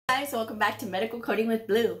guys, welcome back to Medical Coding with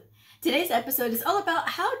Blue. Today's episode is all about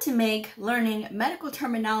how to make learning medical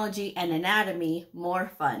terminology and anatomy more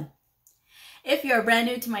fun. If you're brand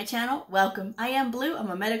new to my channel, welcome. I am Blue, I'm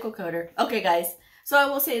a medical coder. Okay guys, so I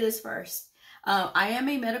will say this first. I am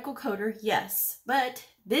a medical coder, yes, but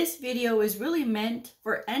this video is really meant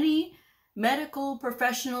for any medical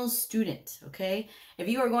professional student, okay? If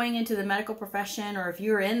you are going into the medical profession or if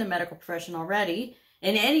you're in the medical profession already,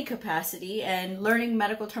 in any capacity, and learning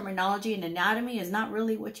medical terminology and anatomy is not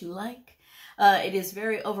really what you like, it is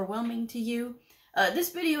very overwhelming to you, this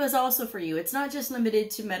video is also for you. It's not just limited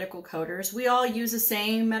to medical coders. We all use the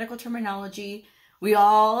same medical terminology. We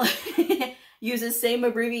all use the same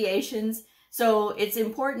abbreviations. So it's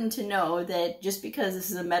important to know that just because this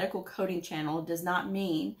is a medical coding channel does not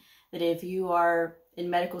mean that if you are in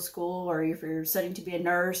medical school or if you're studying to be a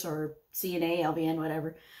nurse or CNA, LVN,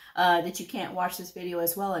 whatever, that you can't watch this video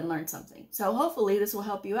as well and learn something. So hopefully this will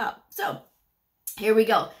help you out. So here we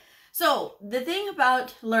go. So the thing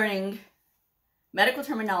about learning medical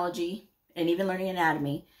terminology and even learning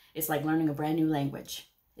anatomy is like learning a brand new language.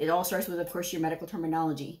 It all starts with, of course, your medical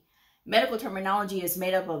terminology. Medical terminology is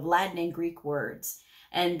made up of Latin and Greek words.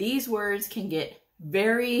 And these words can get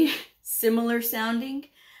very similar sounding,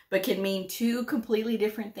 but can mean two completely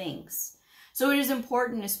different things. So it is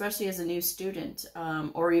important, especially as a new student,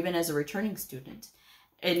 or even as a returning student,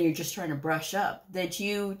 and you're just trying to brush up, that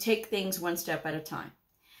you take things one step at a time.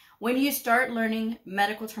 When you start learning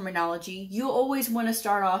medical terminology, you always want to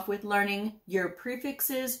start off with learning your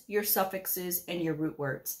prefixes, your suffixes, and your root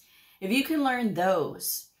words. If you can learn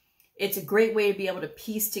those, it's a great way to be able to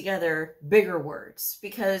piece together bigger words,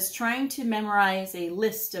 because trying to memorize a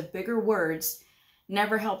list of bigger words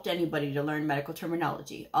never helped anybody to learn medical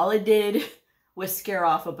terminology. All it did was scare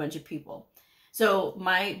off a bunch of people. So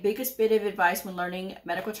my biggest bit of advice when learning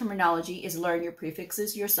medical terminology is learn your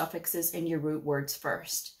prefixes, your suffixes, and your root words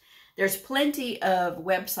first. There's plenty of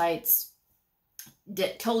websites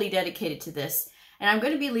totally dedicated to this, and I'm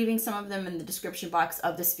going to be leaving some of them in the description box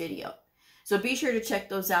of this video. So be sure to check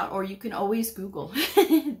those out, or you can always Google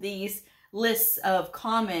these lists of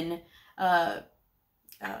common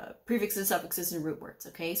prefixes, suffixes, and root words,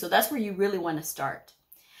 okay? So that's where you really want to start.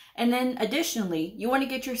 And then additionally, you want to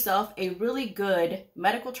get yourself a really good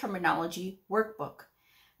medical terminology workbook.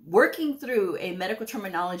 Working through a medical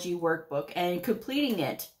terminology workbook and completing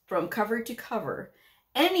it from cover to cover,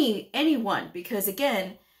 anyone, because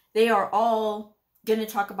again, they are all going to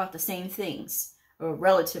talk about the same things, or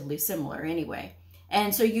relatively similar anyway.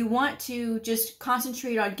 And so you want to just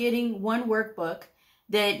concentrate on getting one workbook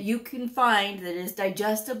that you can find that is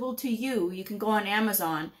digestible to you. You can go on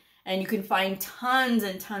Amazon and you can find tons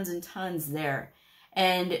and tons and tons there.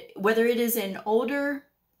 And whether it is an older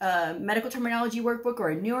medical terminology workbook or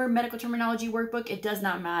a newer medical terminology workbook, it does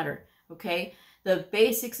not matter, okay? The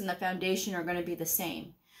basics and the foundation are going to be the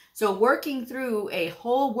same. So working through a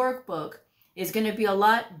whole workbook is going to be a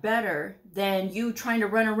lot better than you trying to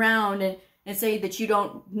run around and say that you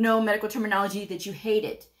don't know medical terminology, that you hate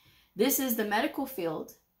it. This is the medical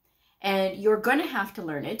field, and you're going to have to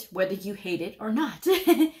learn it, whether you hate it or not.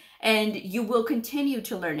 And you will continue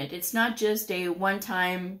to learn it. It's not just a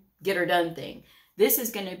one-time get or done thing. This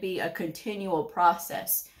is going to be a continual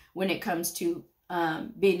process when it comes to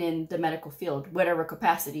being in the medical field, whatever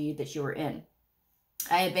capacity that you're in.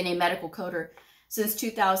 I have been a medical coder since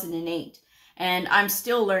 2008, and I'm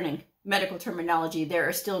still learning medical terminology. There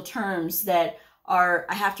are still terms that I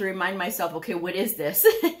have to remind myself, okay, what is this?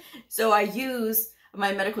 So I use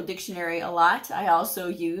my medical dictionary a lot. I also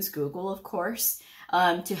use Google, of course,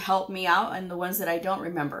 to help me out and the ones that I don't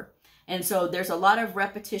remember. And so there's a lot of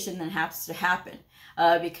repetition that has to happen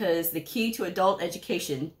because the key to adult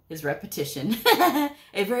education is repetition.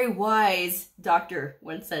 A very wise doctor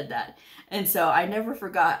once said that. And so I never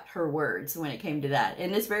forgot her words when it came to that.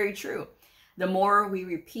 And it's very true. The more we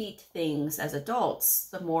repeat things as adults,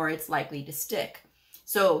 the more it's likely to stick.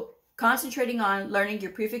 So concentrating on learning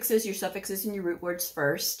your prefixes, your suffixes, and your root words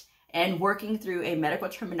first, and working through a medical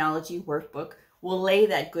terminology workbook will lay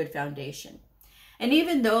that good foundation. And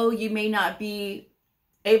even though you may not be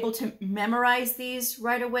able to memorize these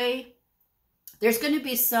right away, there's going to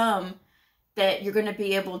be some that you're going to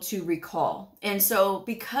be able to recall. And so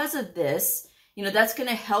because of this, you know, that's going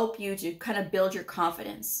to help you to kind of build your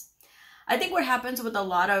confidence. I think what happens with a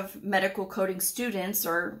lot of medical coding students,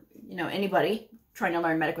 or, you know, anybody trying to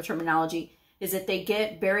learn medical terminology, is that they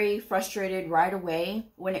get very frustrated right away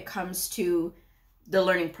when it comes to the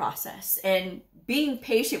learning process. And being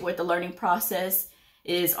patient with the learning process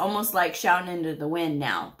is almost like shouting into the wind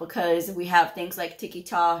now, because we have things like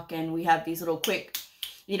TikTok and we have these little quick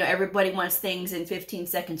you know, everybody wants things in 15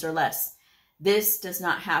 seconds or less. This does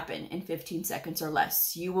not happen in 15 seconds or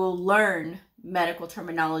less. You will learn medical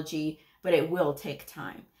terminology, but it will take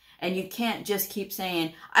time. And you can't just keep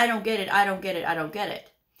saying, I don't get it, I don't get it, I don't get it.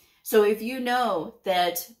 So if you know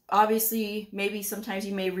that obviously maybe sometimes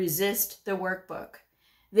you may resist the workbook,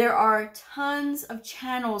 there are tons of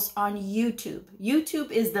channels on YouTube.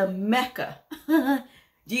 YouTube is the mecca.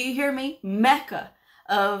 Do you hear me? Mecca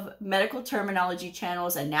of medical terminology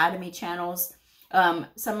channels, anatomy channels.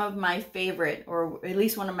 Some of my favorite, or at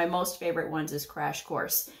least one of my most favorite ones, is Crash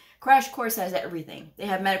Course. Crash Course has everything. They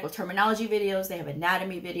have medical terminology videos, they have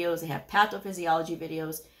anatomy videos, they have pathophysiology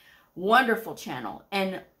videos. Wonderful channel.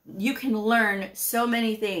 And you can learn so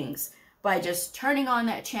many things by just turning on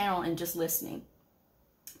that channel and just listening.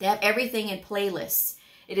 They have everything in playlists.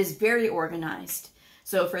 It is very organized.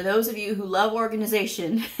 So for those of you who love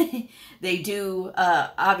organization, they do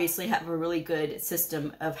obviously have a really good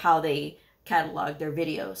system of how they catalog their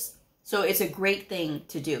videos. So it's a great thing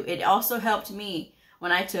to do. It also helped me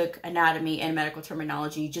when I took anatomy and medical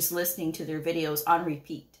terminology, just listening to their videos on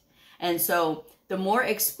repeat. And so the more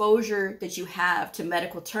exposure that you have to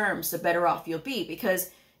medical terms, the better off you'll be. Because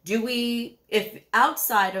if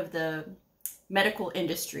outside of the medical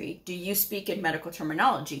industry, do you speak in medical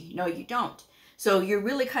terminology? No, you don't. So you're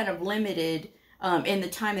really kind of limited in the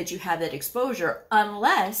time that you have that exposure,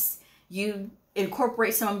 unless you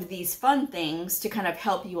incorporate some of these fun things to kind of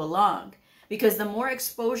help you along. Because the more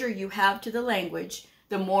exposure you have to the language,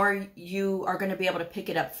 the more you are going to be able to pick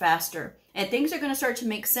it up faster. And things are going to start to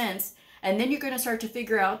make sense. And then you're going to start to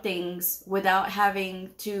figure out things without having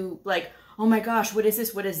to like, oh my gosh, what is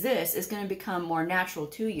this? What is this? It's going to become more natural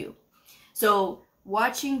to you. So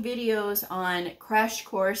watching videos on Crash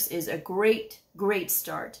Course is a great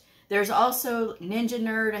start. There's also Ninja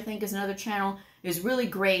Nerd, I think is another channel, is really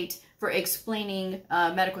great for explaining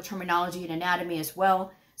medical terminology and anatomy as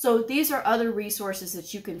well. So these are other resources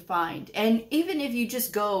that you can find. And even if you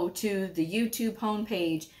just go to the YouTube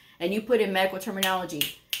homepage and you put in medical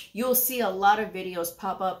terminology, you'll see a lot of videos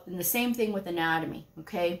pop up. And the same thing with anatomy,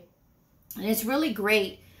 okay? And it's really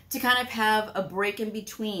great to kind of have a break in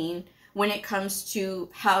between when it comes to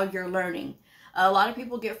how you're learning. A lot of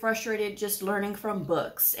people get frustrated just learning from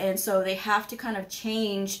books. And so they have to kind of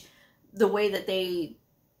change the way that they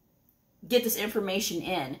get this information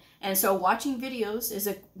in. And so watching videos is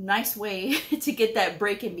a nice way to get that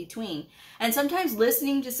break in between. And sometimes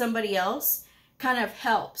listening to somebody else kind of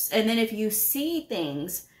helps. And then if you see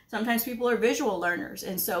things, sometimes people are visual learners.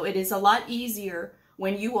 And so it is a lot easier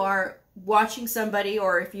when you are watching somebody,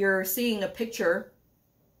 or if you're seeing a picture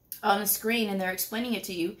on the screen and they're explaining it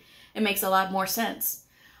to you, it makes a lot more sense.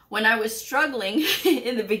 When I was struggling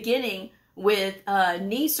in the beginning with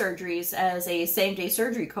knee surgeries as a same-day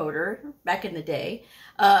surgery coder back in the day,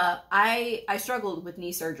 I struggled with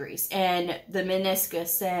knee surgeries and the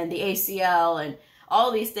meniscus and the ACL and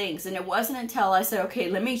all these things. And it wasn't until I said, okay,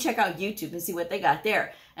 let me check out YouTube and see what they got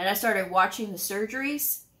there. And I started watching the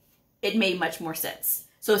surgeries. It made much more sense.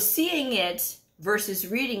 So seeing it versus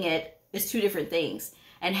reading it is two different things.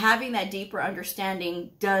 And having that deeper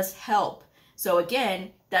understanding does help. So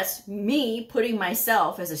again, that's me putting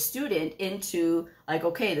myself as a student into like,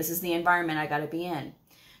 okay, this is the environment I got to be in.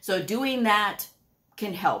 So doing that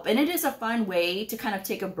can help. And it is a fun way to kind of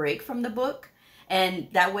take a break from the book. And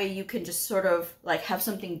that way you can just sort of like have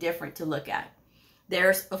something different to look at.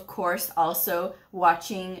 There's, of course, also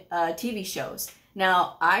watching TV shows.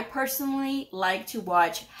 Now, I personally like to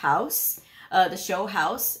watch House, the show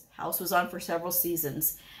House. House was on for several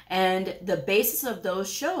seasons. And the basis of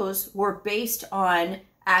those shows were based on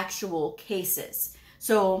actual cases.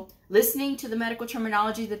 So listening to the medical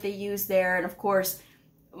terminology that they use there, and of course,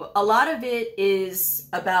 a lot of it is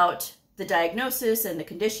about the diagnosis and the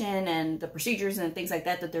condition and the procedures and things like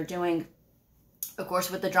that that they're doing, of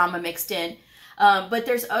course, with the drama mixed in. But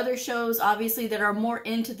there's other shows, obviously, that are more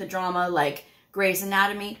into the drama, like Grey's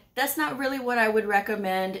Anatomy. That's not really what I would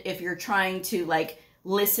recommend if you're trying to, like,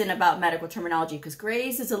 listen about medical terminology, because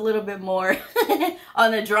Grey's is a little bit more on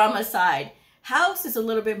the drama side. House is a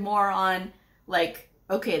little bit more on, like,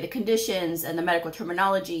 okay, the conditions and the medical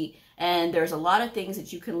terminology, and there's a lot of things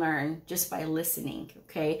that you can learn just by listening,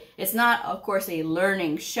 okay? It's not, of course, a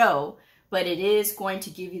learning show, but it is going to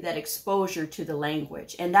give you that exposure to the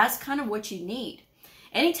language, and that's kind of what you need.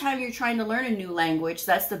 Anytime you're trying to learn a new language,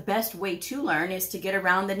 that's the best way to learn, is to get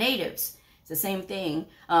around the natives. It's the same thing.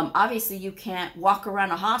 Obviously, you can't walk around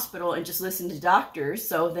a hospital and just listen to doctors,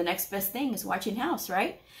 so the next best thing is watching House,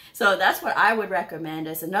 right? So that's what I would recommend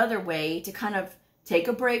as another way to kind of take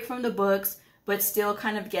a break from the books, but still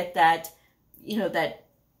kind of get that, you know, that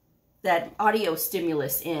that audio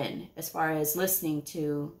stimulus in, as far as listening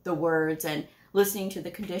to the words and listening to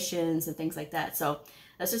the conditions and things like that. So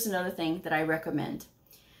that's just another thing that I recommend.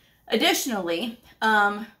 Additionally,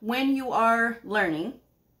 when you are learning,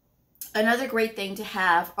 another great thing to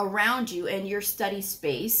have around you in your study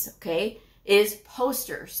space, okay, is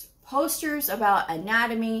posters. Posters about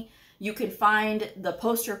anatomy. You can find the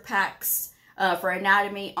poster packs for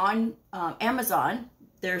anatomy on Amazon.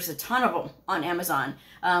 There's a ton of them on Amazon.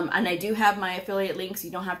 And I do have my affiliate links.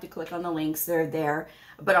 You don't have to click on the links. They're there.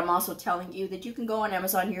 But I'm also telling you that you can go on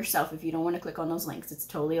Amazon yourself if you don't want to click on those links. It's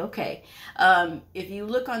totally okay. If you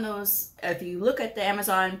look on those, if you look at the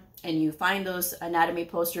Amazon and you find those anatomy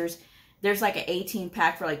posters, there's like an 18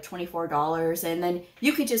 pack for like $24. And then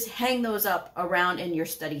you could just hang those up around in your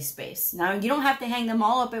study space. Now, you don't have to hang them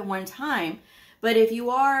all up at one time. But if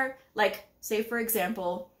you are, like, say, for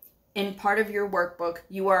example, in part of your workbook,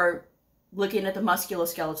 you are looking at the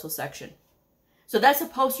musculoskeletal section. So that's a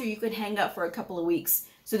poster you can hang up for a couple of weeks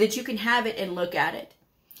so that you can have it and look at it.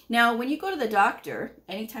 Now, when you go to the doctor,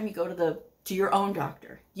 anytime you go to your own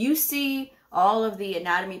doctor, you see all of the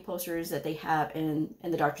anatomy posters that they have in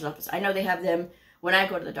the doctor's office. I know they have them when I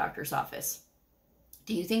go to the doctor's office.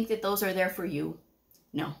 Do you think that those are there for you?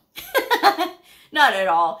 No. Not at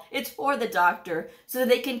all. It's for the doctor so that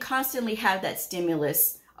they can constantly have that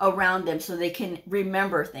stimulus around them so they can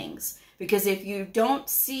remember things. Because if you don't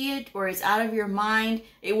see it or it's out of your mind,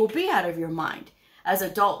 it will be out of your mind. As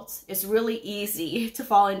adults, it's really easy to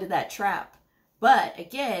fall into that trap. But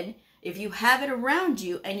again, if you have it around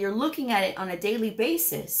you and you're looking at it on a daily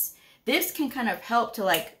basis, this can kind of help to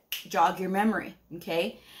like jog your memory,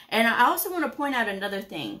 okay? And I also want to point out another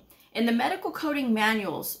thing. In the medical coding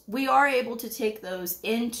manuals, we are able to take those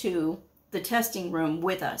into the testing room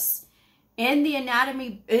with us. In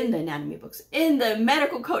the books, in the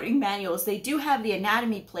medical coding manuals, they do have the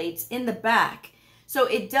anatomy plates in the back. So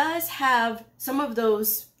it does have some of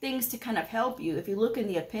those things to kind of help you. If you look in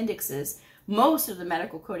the appendixes, most of the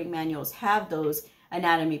medical coding manuals have those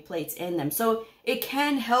anatomy plates in them. So it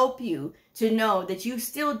can help you to know that you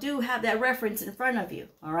still do have that reference in front of you,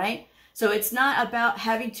 all right? So it's not about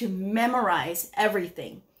having to memorize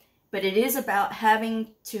everything, but it is about having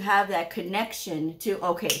to have that connection to,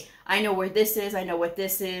 okay, I know where this is, I know what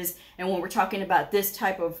this is, and when we're talking about this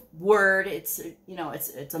type of word, it's, you know,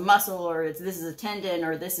 it's a muscle, or this is a tendon,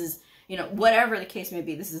 or this is, you know, whatever the case may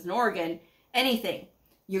be, this is an organ, anything,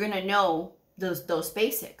 you're going to know those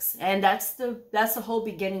basics. And that's the whole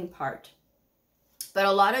beginning part. But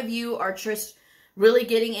a lot of you are just really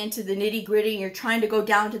getting into the nitty-gritty, and you're trying to go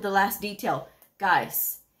down to the last detail.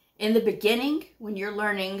 Guys, in the beginning, when you're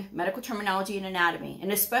learning medical terminology and anatomy,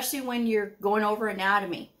 and especially when you're going over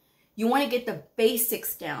anatomy, you want to get the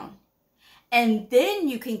basics down. And then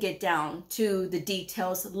you can get down to the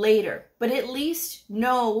details later. But at least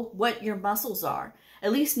know what your muscles are.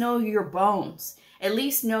 At least know your bones. At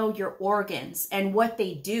least know your organs and what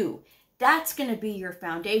they do. That's going to be your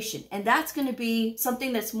foundation. And that's going to be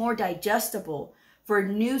something that's more digestible for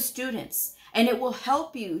new students. And it will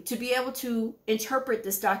help you to be able to interpret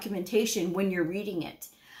this documentation when you're reading it.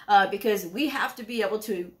 Because we have to be able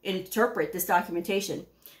to interpret this documentation.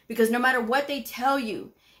 Because no matter what they tell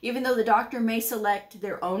you, even though the doctor may select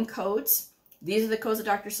their own codes, these are the codes the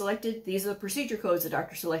doctor selected, these are the procedure codes the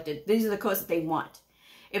doctor selected, these are the codes that they want.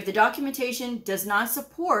 If the documentation does not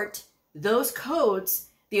support those codes,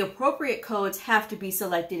 the appropriate codes have to be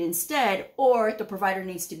selected instead, or the provider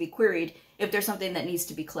needs to be queried if there's something that needs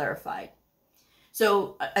to be clarified.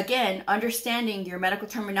 So again, understanding your medical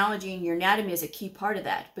terminology and your anatomy is a key part of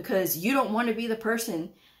that, because you don't want to be the person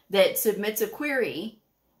that submits a query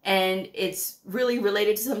and it's really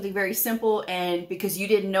related to something very simple, and because you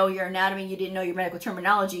didn't know your anatomy, you didn't know your medical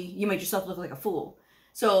terminology, you made yourself look like a fool.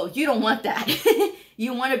 So you don't want that.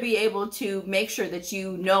 You want to be able to make sure that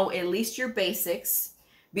you know at least your basics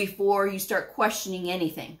before you start questioning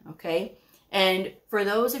anything, okay? And for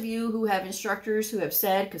those of you who have instructors who have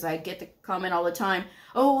said, because I get the comment all the time,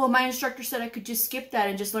 oh, well, my instructor said I could just skip that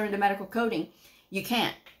and just learn the medical coding. You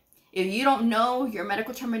can't. If you don't know your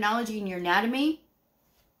medical terminology and your anatomy,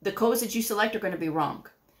 the codes that you select are going to be wrong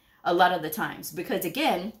a lot of the times. Because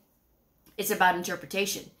again, it's about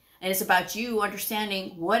interpretation. And it's about you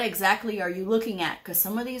understanding what exactly are you looking at. Because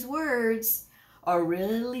some of these words are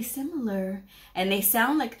really similar. And they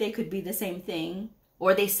sound like they could be the same thing.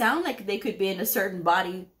 Or they sound like they could be in a certain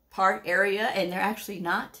body part area. And they're actually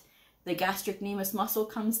not. The gastrocnemius muscle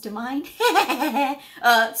comes to mind.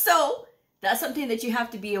 So that's something that you have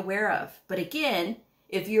to be aware of. But again,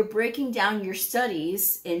 if you're breaking down your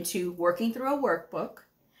studies into working through a workbook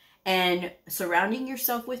and surrounding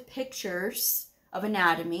yourself with pictures of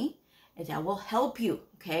anatomy and that will help you,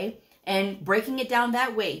 okay? And breaking it down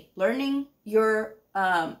that way, learning your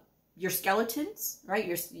skeletons, right?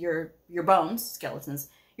 Your bones, skeletons,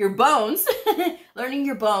 your bones, learning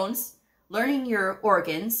your bones, learning your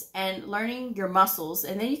organs, and learning your muscles.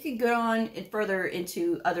 And then you can go on and further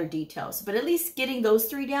into other details. But at least getting those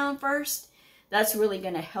 3 down first, that's really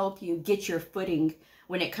going to help you get your footing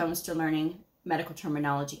when it comes to learning medical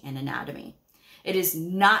terminology and anatomy. It is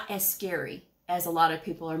not as scary as a lot of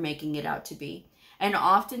people are making it out to be. And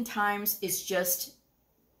oftentimes it's just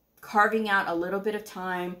carving out a little bit of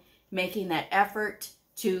time, making that effort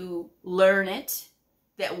to learn it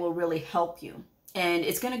that will really help you. And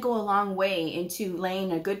it's going to go a long way into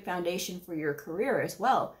laying a good foundation for your career as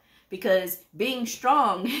well. Because being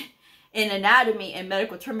strong in anatomy and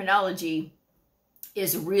medical terminology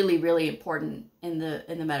is really, really important in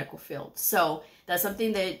the medical field. So that's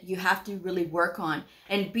something that you have to really work on,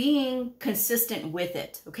 and being consistent with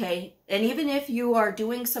it, okay? And even if you are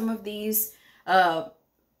doing some of these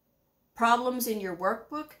problems in your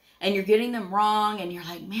workbook and you're getting them wrong and you're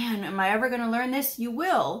like, man, am I ever going to learn this? You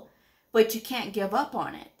will, but you can't give up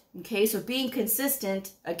on it, okay? So being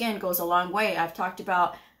consistent, again, goes a long way. I've talked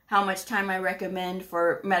about how much time I recommend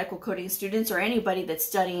for medical coding students or anybody that's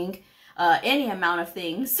studying any amount of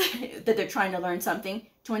things that they're trying to learn something,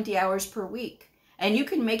 20 hours per week. And you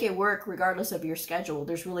can make it work regardless of your schedule.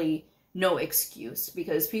 There's really no excuse,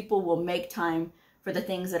 because people will make time for the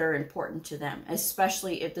things that are important to them,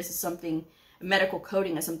 especially if this is something, medical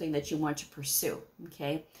coding is something that you want to pursue,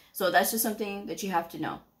 okay? So that's just something that you have to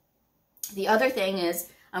know. The other thing is,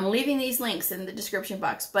 I'm leaving these links in the description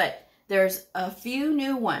box, but there's a few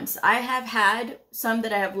new ones. I have had some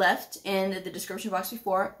that I have left in the description box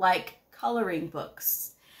before, like coloring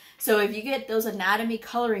books. So if you get those anatomy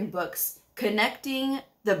coloring books, connecting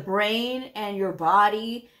the brain and your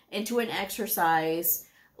body into an exercise,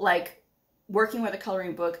 like working with a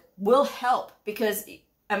coloring book, will help, because,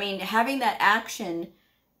 I mean, having that action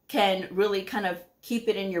can really kind of keep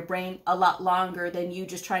it in your brain a lot longer than you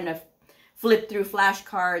just trying to flip through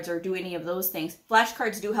flashcards or do any of those things.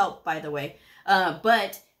 Flashcards do help, by the way,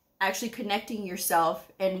 but actually connecting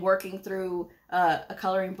yourself and working through a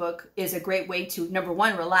coloring book is a great way to, number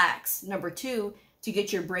one, relax. Number two, to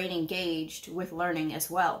get your brain engaged with learning as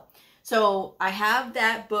well. So I have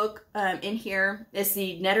that book in here. It's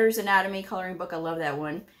the Netter's Anatomy Coloring Book. I love that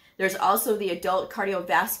one. There's also the Adult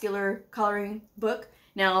Cardiovascular Coloring Book.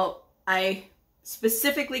 Now, I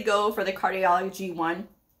specifically go for the cardiology one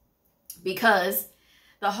because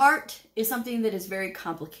the heart is something that is very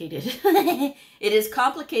complicated. It is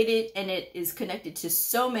complicated, and it is connected to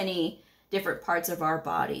so many different parts of our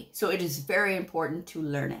body. So it is very important to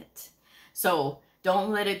learn it. So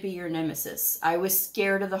don't let it be your nemesis. I was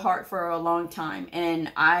scared of the heart for a long time,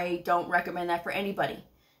 and I don't recommend that for anybody.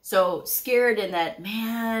 So scared in that,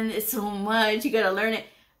 man, it's so much, you gotta learn it.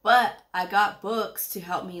 But I got books to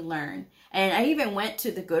help me learn. And I even went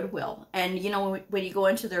to the Goodwill. And you know, when you go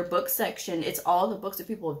into their book section, it's all the books that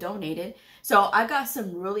people have donated. So I got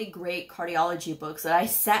some really great cardiology books that I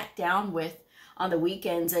sat down with on the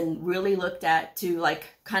weekends and really looked at to like,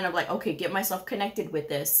 kind of like, okay, get myself connected with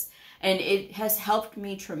this. And it has helped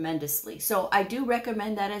me tremendously. So I do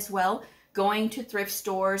recommend that as well. Going to thrift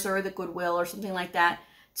stores or the Goodwill or something like that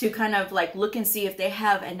to kind of like look and see if they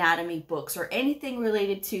have anatomy books or anything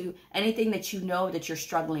related to anything that you know that you're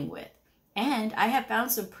struggling with. And I have found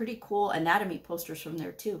some pretty cool anatomy posters from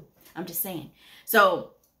there too. I'm just saying.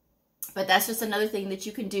 So, but that's just another thing that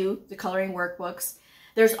you can do, the coloring workbooks.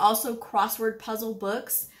 There's also crossword puzzle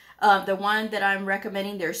books. The one that I'm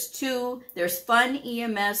recommending, there's two. There's Fun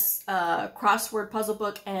EMS Crossword Puzzle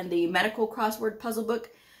Book and the Medical Crossword Puzzle Book.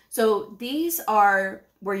 So these are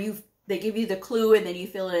where they give you the clue and then you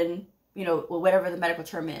fill in, you know, whatever the medical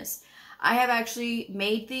term is. I have actually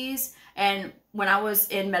made these, and when I was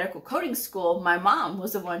in medical coding school, my mom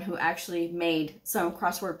was the one who actually made some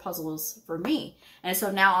crossword puzzles for me. And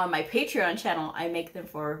so now on my Patreon channel, I make them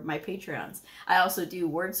for my Patreons. I also do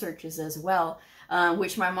word searches as well,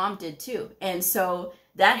 which my mom did too. And so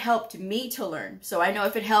that helped me to learn. So I know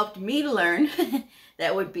if it helped me to learn,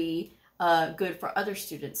 that would be good for other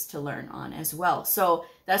students to learn on as well. So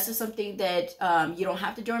that's just something that you don't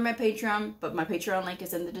have to join my Patreon, but my Patreon link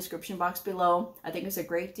is in the description box below. I think it's a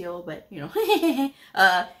great deal, but you know,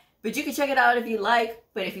 but you can check it out if you like.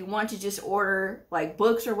 But if you want to just order like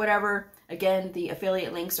books or whatever, again, the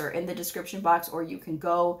affiliate links are in the description box, or you can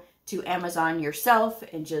go to Amazon yourself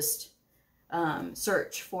and just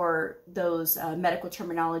search for those medical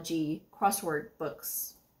terminology crossword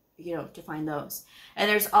books, you know, to find those. And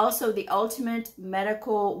there's also the Ultimate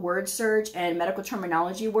Medical Word Search and Medical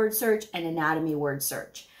Terminology Word Search and Anatomy Word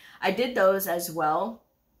Search. I did those as well.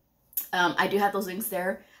 I do have those links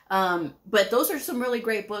there. But those are some really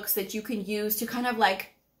great books that you can use to kind of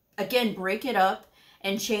like, again, break it up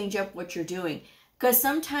and change up what you're doing. Because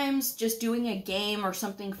sometimes just doing a game or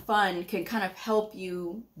something fun can kind of help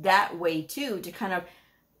you that way too, to kind of,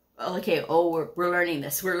 okay, oh, we're learning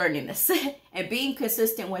this, and being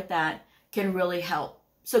consistent with that can really help.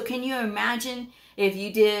 So can you imagine if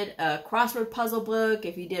you did a crossword puzzle book,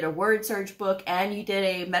 if you did a word search book, and you did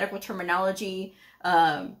a medical terminology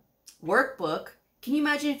workbook? Can you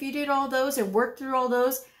imagine if you did all those and worked through all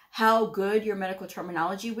those, how good your medical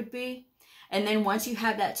terminology would be? And then once you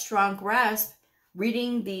have that strong grasp,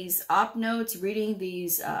 reading these op notes, reading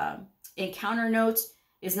these encounter notes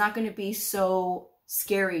is not going to be so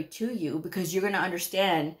scary to you, because you're going to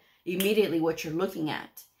understand immediately what you're looking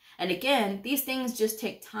at. And again, these things just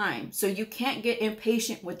take time. So you can't get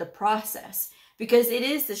impatient with the process, because it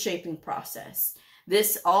is the shaping process.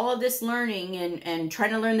 All of this learning and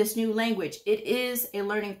trying to learn this new language, it is a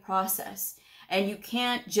learning process. And you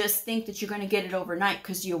can't just think that you're going to get it overnight,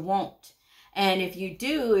 because you won't. And if you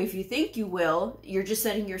do, if you think you will, you're just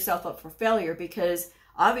setting yourself up for failure, because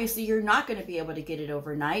obviously you're not going to be able to get it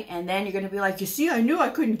overnight. And then you're going to be like, you see, I knew I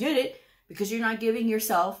couldn't get it, because you're not giving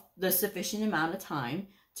yourself the sufficient amount of time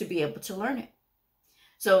to be able to learn it.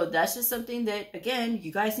 So that's just something that, again,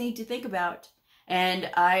 you guys need to think about. And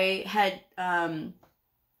I had done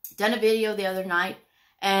a video the other night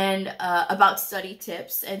and about study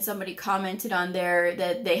tips, and somebody commented on there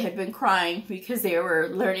that they had been crying because they were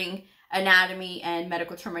learning anatomy and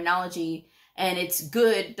medical terminology, and it's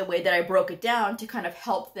good the way that I broke it down to kind of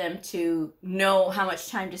help them to know how much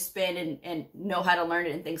time to spend and know how to learn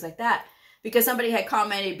it and things like that. Because somebody had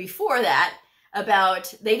commented before that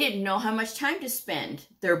about they didn't know how much time to spend.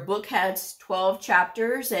 Their book has 12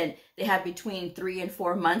 chapters and they have between 3 and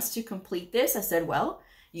 4 months to complete this. I said, well,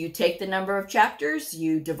 you take the number of chapters,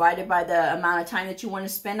 you divide it by the amount of time that you want to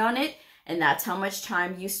spend on it, and that's how much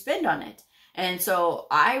time you spend on it. And so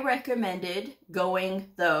I recommended going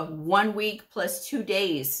the 1 week plus 2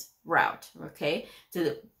 days route, okay,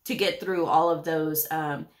 to get through all of those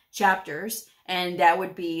chapters. And that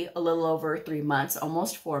would be a little over 3 months,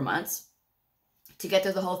 almost 4 months to get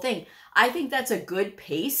through the whole thing. I think that's a good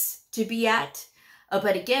pace to be at.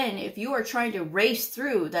 But again, if you are trying to race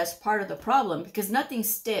through, that's part of the problem, because nothing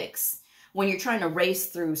sticks when you're trying to race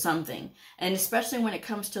through something, and especially when it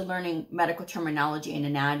comes to learning medical terminology and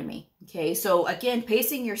anatomy. Okay, so again,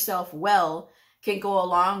 pacing yourself well can go a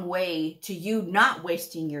long way to you not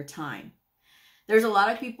wasting your time. There's a lot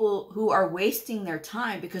of people who are wasting their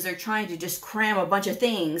time because they're trying to just cram a bunch of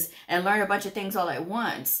things and learn a bunch of things all at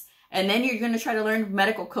once. And then you're going to try to learn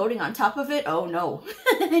medical coding on top of it? Oh, no.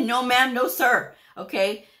 No, ma'am, no, sir.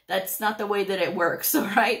 Okay, that's not the way that it works, all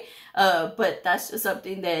right? But that's just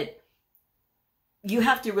something that you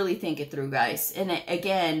have to really think it through, guys. And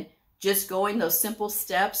again, just going those simple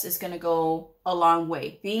steps is going to go a long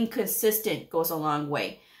way. Being consistent goes a long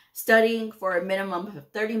way. Studying for a minimum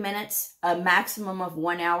of 30 minutes, a maximum of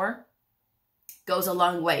 1 hour goes a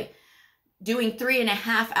long way. Doing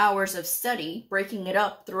 3.5 hours of study, breaking it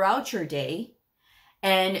up throughout your day,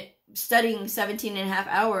 and studying 17.5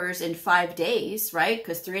 hours in 5 days, right?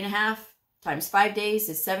 Because 3.5 times 5 days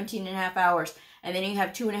is 17.5 hours. And then you have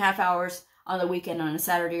 2.5 hours on the weekend on a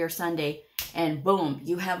Saturday or Sunday, and boom,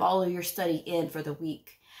 you have all of your study in for the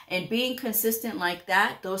week. And being consistent like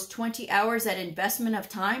that, those 20 hours, that investment of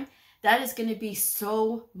time, that is going to be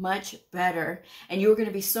so much better. And you're going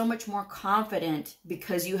to be so much more confident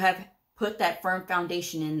because you have put that firm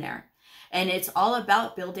foundation in there. And it's all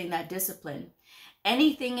about building that discipline.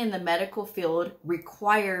 Anything in the medical field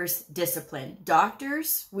requires discipline.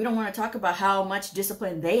 Doctors, we don't want to talk about how much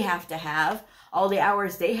discipline they have to have, all the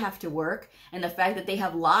hours they have to work, and the fact that they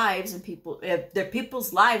have lives and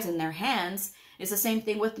people's lives in their hands. Is the same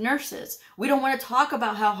thing with nurses. We don't want to talk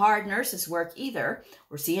about how hard nurses work either,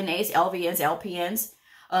 or CNAs, LVNs,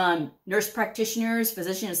 LPNs, nurse practitioners,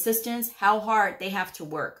 physician assistants, how hard they have to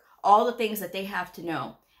work, all the things that they have to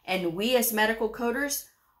know. And we as medical coders,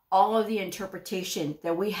 all of the interpretation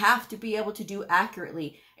that we have to be able to do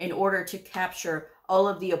accurately in order to capture all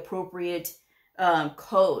of the appropriate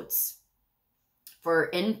codes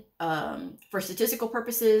for statistical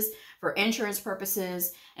purposes, for insurance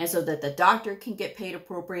purposes, and so that the doctor can get paid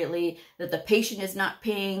appropriately, that the patient is not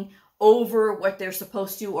paying over what they're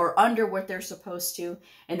supposed to or under what they're supposed to,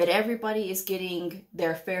 and that everybody is getting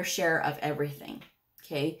their fair share of everything,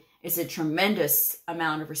 okay? It's a tremendous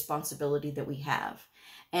amount of responsibility that we have.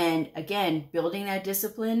 And again, building that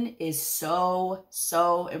discipline is so,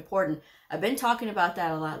 so important. I've been talking about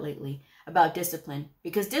that a lot lately, about discipline,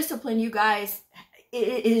 because discipline, you guys,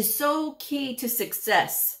 it is so key to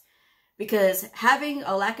success, because having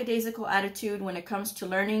a lackadaisical attitude when it comes to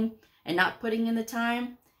learning and not putting in the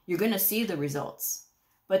time, you're going to see the results.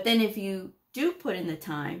 But then if you do put in the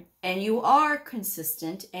time and you are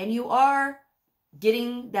consistent and you are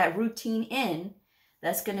getting that routine in,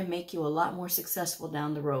 that's going to make you a lot more successful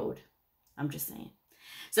down the road. I'm just saying.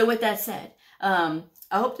 So with that said, I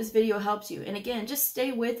hope this video helps you. And again, just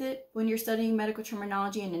stay with it when you're studying medical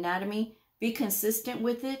terminology and anatomy. Be consistent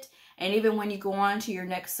with it. And even when you go on to your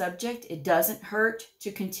next subject, it doesn't hurt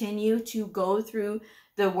to continue to go through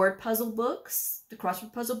the word puzzle books, the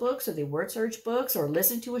crossword puzzle books, or the word search books, or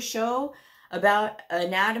listen to a show about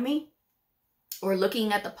anatomy, or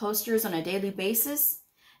looking at the posters on a daily basis.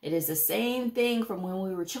 It is the same thing from when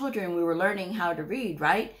we were children. We were learning how to read,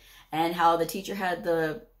 right? And how the teacher had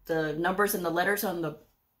the numbers and the letters on the,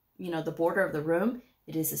 the border of the room.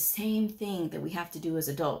 It is the same thing that we have to do as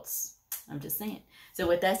adults. I'm just saying. So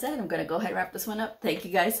with that said, I'm going to go ahead and wrap this one up. Thank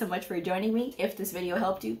you guys so much for joining me. If this video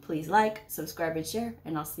helped you, please like, subscribe, and share,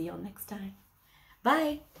 and I'll see you all next time.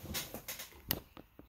 Bye.